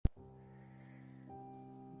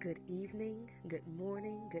Good evening, good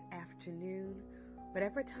morning, good afternoon,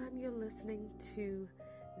 whatever time you're listening to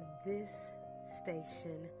this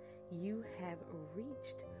station, you have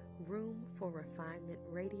reached Room for Refinement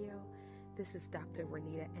Radio. This is Dr.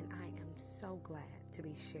 Renita, and I am so glad to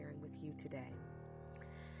be sharing with you today.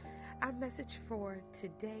 Our message for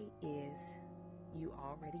today is, you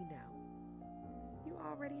already know. You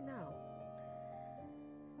already know.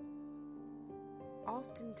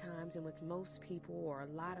 Oftentimes, and with most people or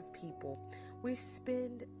a lot of people, we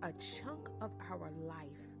spend a chunk of our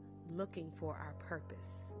life looking for our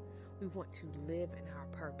purpose. We want to live in our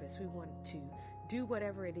purpose. We want to do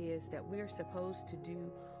whatever it is that we're supposed to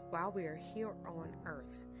do while we are here on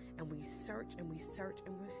earth. And we search and we search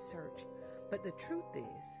and we search. But the truth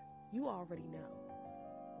is, you already know.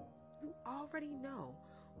 You already know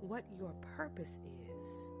what your purpose is.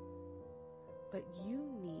 But you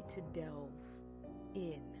need to delve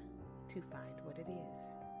in to find what it is.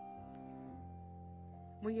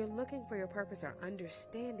 When you're looking for your purpose or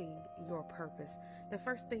understanding your purpose, the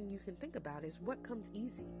first thing you can think about is what comes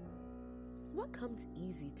easy. What comes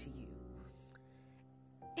easy to you?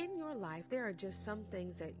 In your life, there are just some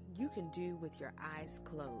things that you can do with your eyes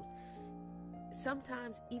closed.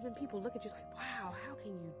 Sometimes even people look at you like, wow, how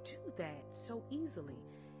can you do that so easily?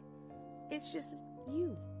 It's just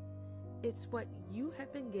you. It's what you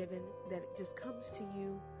have been given that it just comes to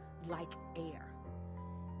you like air.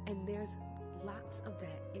 And there's lots of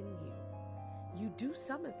that in you. You do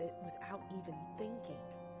some of it without even thinking.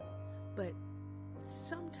 But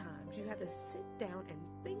sometimes you have to sit down and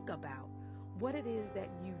think about what it is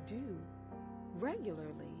that you do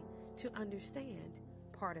regularly to understand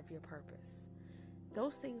part of your purpose.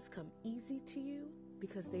 Those things come easy to you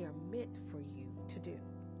because they are meant for you to do.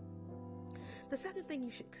 The second thing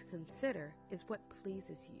you should consider is what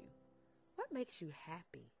pleases you. What makes you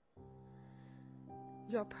happy?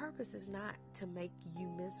 Your purpose is not to make you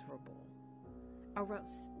miserable, or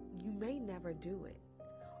else you may never do it.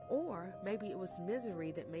 Or maybe it was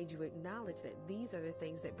misery that made you acknowledge that these are the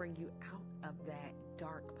things that bring you out of that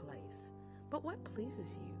dark place. But what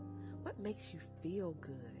pleases you? What makes you feel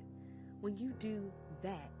good? When you do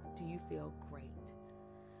that, do you feel great?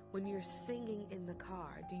 When you're singing in the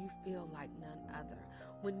car, do you feel like none other?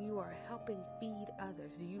 When you are helping feed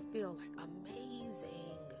others, do you feel like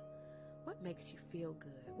amazing? What makes you feel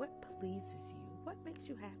good? What pleases you? What makes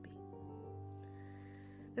you happy?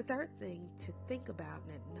 The third thing to think about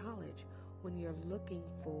and acknowledge when you're looking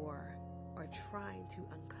for or trying to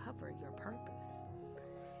uncover your purpose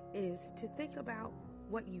is to think about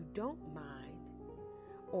what you don't mind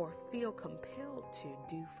or feel compelled to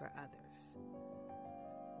do for others.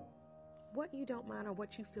 What you don't mind or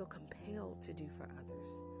what you feel compelled to do for others.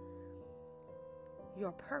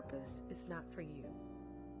 Your purpose is not for you.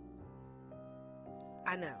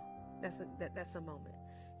 I know, that's a moment.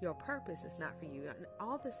 Your purpose is not for you. And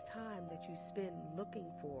all this time that you spend looking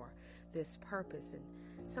for this purpose, and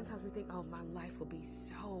sometimes we think, oh, my life will be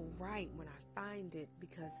so right when I find it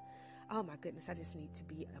because, oh my goodness, I just need to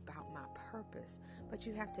be about my purpose. But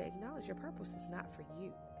you have to acknowledge your purpose is not for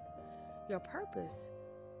you. Your purpose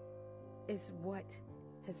is what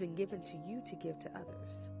has been given to you to give to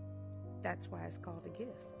others. That's why it's called a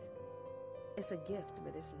gift. It's a gift,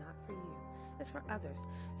 but it's not for you. It's for others.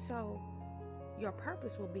 So your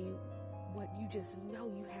purpose will be what you just know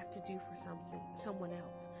you have to do for someone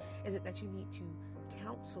else. Is it that you need to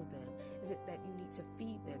counsel them? Is it that you need to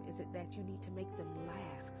feed them? Is it that you need to make them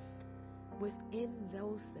laugh? Within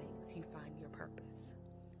those things, you find your purpose.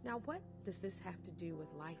 Now, what does this have to do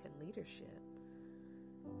with life and leadership?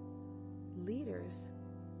 Leaders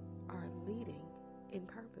are leading in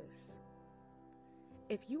purpose.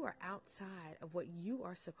 If you are outside of what you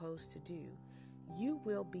are supposed to do, you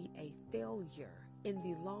will be a failure in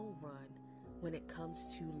the long run when it comes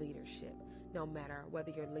to leadership. No matter whether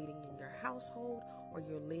you're leading in your household or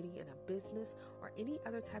you're leading in a business or any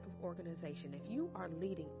other type of organization, if you are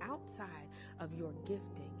leading outside of your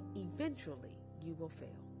gifting, eventually you will fail.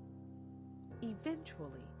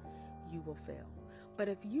 Eventually you will fail. But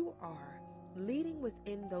if you are leading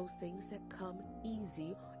within those things that come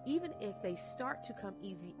easy, even if they start to come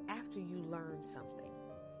easy after you learn something,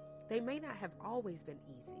 they may not have always been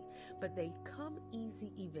easy, but they come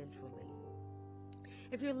easy eventually.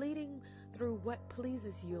 If you're leading through what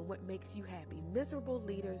pleases you and what makes you happy, miserable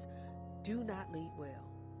leaders do not lead well.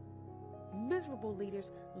 Miserable leaders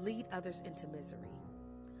lead others into misery.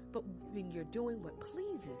 But when you're doing what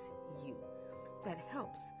pleases you, that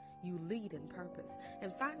helps you lead in purpose.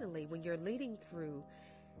 And finally, when you're leading through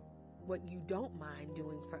what you don't mind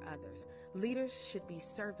doing for others, leaders should be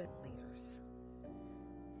servant leaders.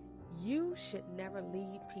 You should never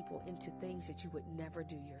lead people into things that you would never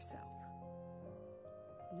do yourself.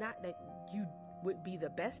 Not that you would be the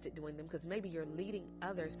best at doing them, because maybe you're leading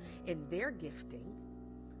others in their gifting,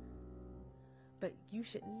 but you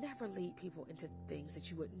should never lead people into things that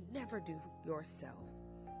you would never do yourself.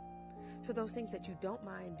 So those things that you don't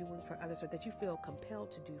mind doing for others, or that you feel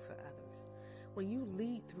compelled to do for others, when you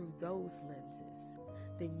lead through those lenses,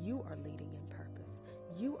 then you are leading in purpose.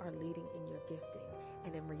 You are leading in your gifting.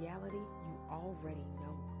 And in reality, you already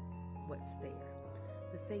know what's there.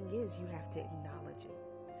 The thing is, you have to acknowledge it.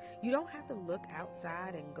 You don't have to look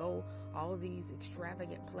outside and go all these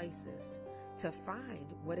extravagant places to find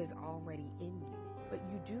what is already in you, but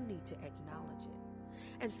you do need to acknowledge it.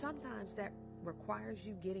 And sometimes that requires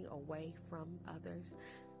you getting away from others,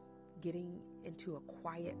 getting into a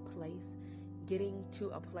quiet place, getting to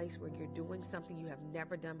a place where you're doing something you have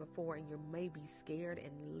never done before, and you're maybe scared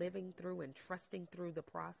and living through and trusting through the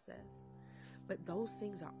process. But those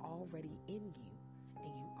things are already in you,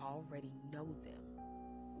 and you already know them.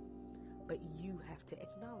 But you have to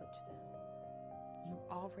acknowledge them. You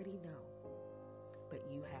already know, but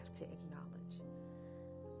you have to acknowledge.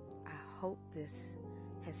 I hope this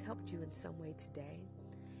has helped you in some way today.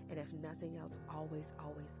 And if nothing else, always,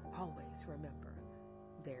 always, always remember,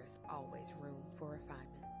 there's always room for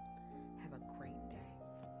refinement. Have a great